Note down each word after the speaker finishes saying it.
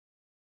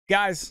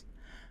Guys,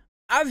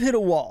 I've hit a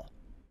wall,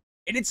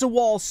 and it's a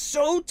wall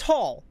so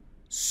tall,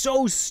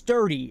 so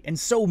sturdy, and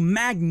so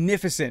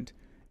magnificent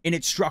in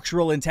its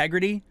structural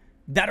integrity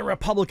that a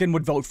Republican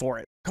would vote for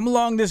it. Come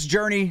along this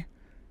journey,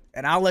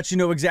 and I'll let you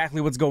know exactly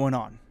what's going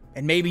on.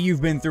 And maybe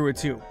you've been through it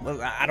too.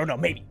 I don't know,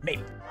 maybe.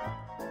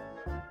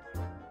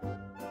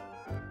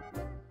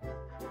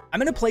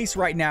 I'm in a place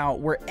right now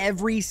where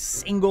every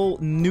single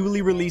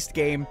newly released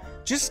game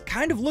just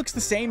kind of looks the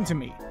same to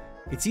me.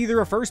 It's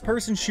either a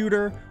first-person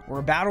shooter, or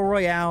a battle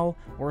royale,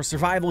 or a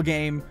survival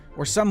game,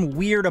 or some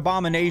weird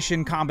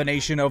abomination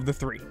combination of the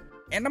three.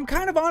 And I'm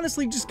kind of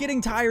honestly just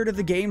getting tired of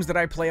the games that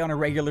I play on a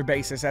regular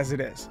basis as it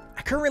is.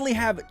 I currently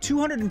have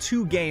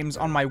 202 games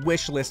on my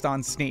wish list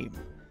on Steam.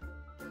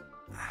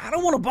 I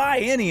don't want to buy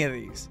any of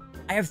these.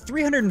 I have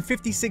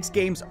 356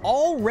 games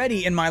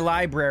already in my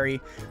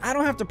library. I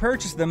don't have to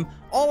purchase them.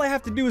 All I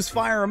have to do is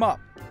fire them up.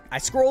 I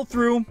scroll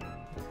through.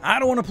 I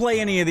don't want to play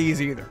any of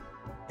these either.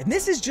 And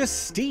this is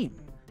just Steam.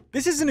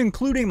 This isn't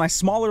including my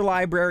smaller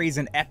libraries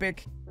in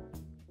Epic,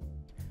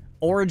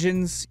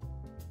 Origins,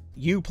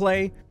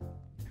 Uplay,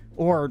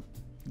 or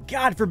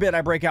God forbid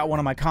I break out one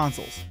of my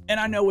consoles. And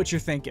I know what you're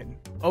thinking.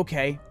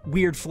 Okay,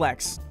 weird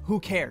flex.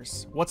 Who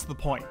cares? What's the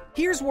point?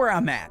 Here's where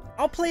I'm at.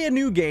 I'll play a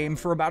new game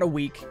for about a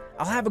week.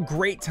 I'll have a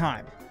great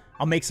time.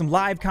 I'll make some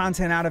live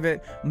content out of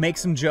it, make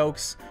some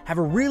jokes, have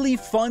a really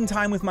fun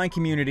time with my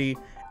community,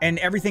 and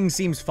everything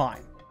seems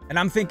fine. And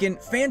I'm thinking,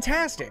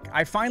 fantastic,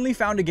 I finally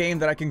found a game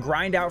that I can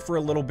grind out for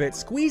a little bit,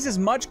 squeeze as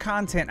much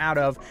content out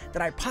of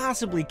that I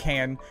possibly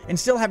can, and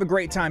still have a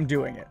great time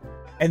doing it.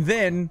 And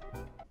then,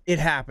 it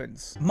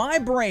happens. My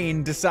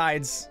brain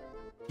decides,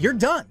 you're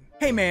done.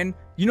 Hey man,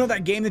 you know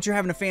that game that you're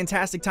having a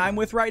fantastic time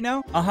with right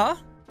now? Uh-huh.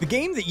 The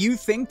game that you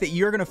think that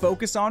you're gonna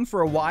focus on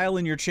for a while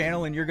in your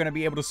channel and you're gonna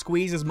be able to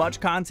squeeze as much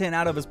content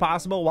out of as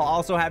possible while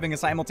also having a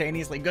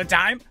simultaneously good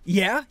time?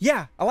 Yeah,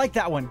 I like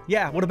that one.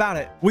 Yeah, what about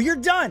it? Well, you're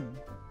done.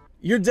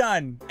 You're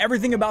done.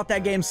 Everything about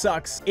that game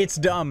sucks. It's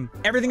dumb.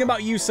 Everything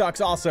about you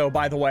sucks also,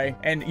 by the way,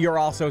 and you're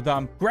also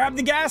dumb. Grab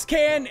the gas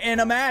can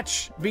and a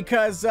match,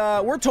 because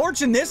we're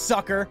torching this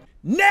sucker.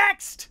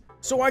 Next!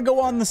 So I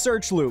go on the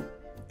search loop,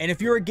 and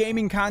if you're a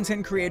gaming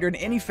content creator in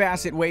any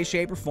facet, way,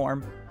 shape, or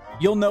form,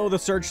 you'll know the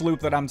search loop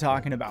that I'm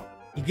talking about.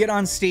 You get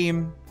on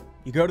Steam,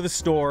 you go to the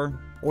store,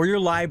 or your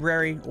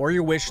library, or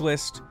your wish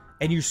list,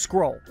 and you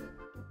scroll,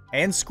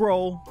 and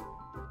scroll,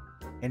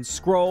 and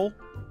scroll,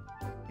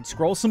 and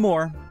scroll some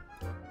more,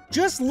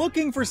 just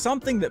looking for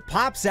something that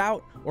pops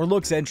out or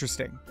looks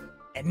interesting.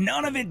 And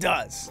none of it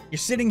does. You're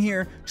sitting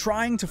here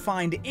trying to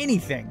find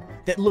anything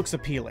that looks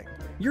appealing.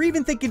 You're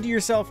even thinking to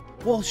yourself,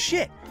 well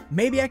shit,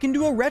 maybe I can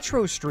do a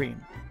retro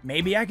stream.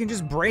 Maybe I can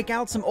just break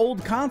out some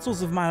old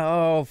consoles of mine.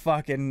 Oh,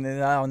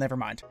 never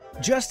mind.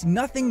 Just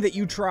nothing that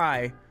you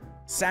try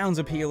sounds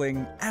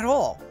appealing at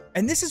all.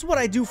 And this is what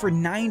I do for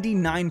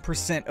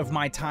 99% of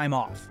my time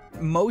off.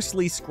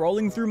 Mostly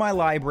scrolling through my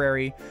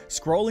library,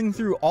 scrolling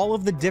through all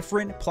of the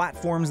different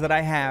platforms that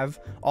I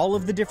have, all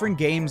of the different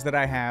games that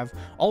I have,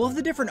 all of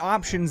the different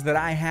options that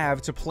I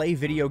have to play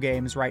video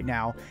games right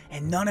now,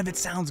 and none of it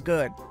sounds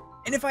good.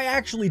 And if I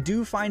actually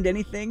do find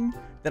anything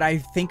that I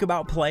think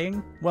about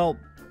playing, well,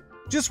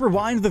 just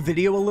rewind the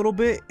video a little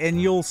bit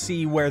and you'll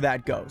see where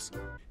that goes.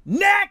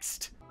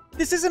 Next!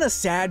 This isn't a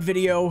sad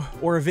video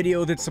or a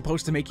video that's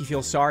supposed to make you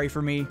feel sorry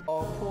for me.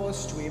 Oh, poor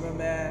streamer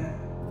man.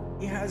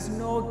 He has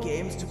no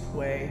games to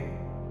play.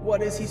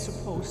 What is he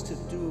supposed to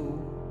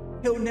do?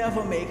 He'll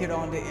never make it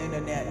on the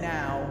internet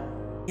now.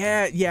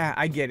 Yeah,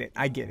 I get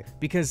it.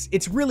 Because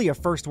it's really a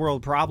first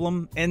world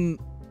problem and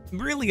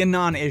really a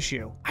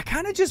non-issue. I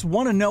kind of just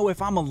want to know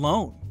if I'm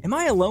alone. Am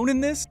I alone in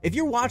this? If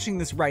you're watching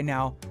this right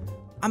now,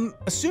 I'm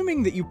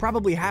assuming that you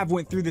probably have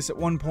went through this at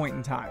one point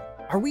in time.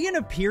 Are we in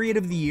a period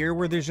of the year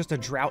where there's just a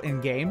drought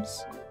in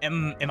games?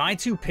 Am I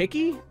too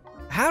picky?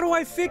 How do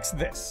I fix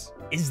this?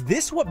 Is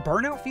this what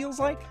burnout feels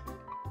like?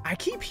 I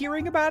keep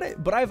hearing about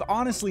it, but I've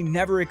honestly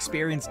never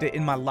experienced it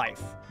in my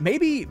life.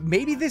 Maybe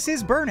this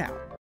is burnout.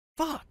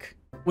 Fuck.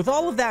 With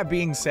all of that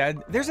being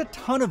said, there's a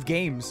ton of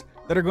games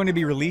that are going to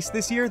be released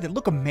this year that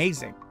look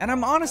amazing, and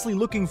I'm honestly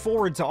looking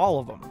forward to all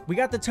of them. We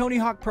got the Tony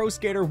Hawk Pro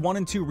Skater 1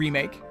 and 2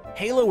 remake,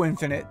 Halo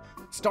Infinite,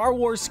 Star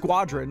Wars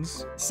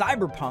Squadrons,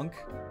 Cyberpunk,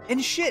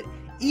 and shit,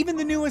 even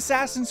the new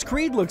Assassin's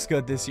Creed looks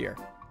good this year.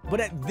 But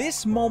at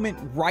this moment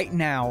right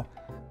now,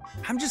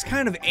 I'm just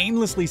kind of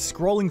aimlessly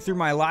scrolling through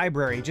my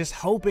library, just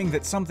hoping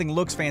that something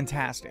looks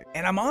fantastic.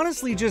 And I'm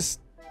honestly just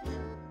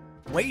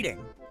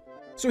waiting.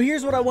 So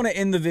here's what I want to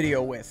end the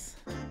video with.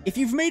 If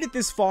you've made it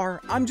this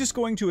far, I'm just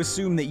going to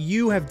assume that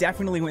you have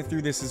definitely went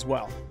through this as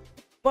well.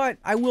 But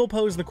I will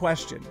pose the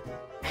question,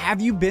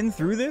 have you been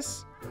through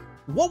this?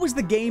 What was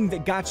the game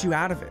that got you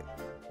out of it?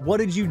 What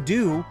did you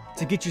do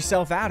to get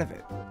yourself out of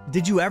it?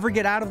 Did you ever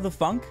get out of the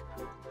funk?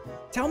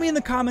 Tell me in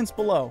the comments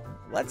below.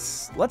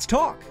 Let's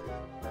talk.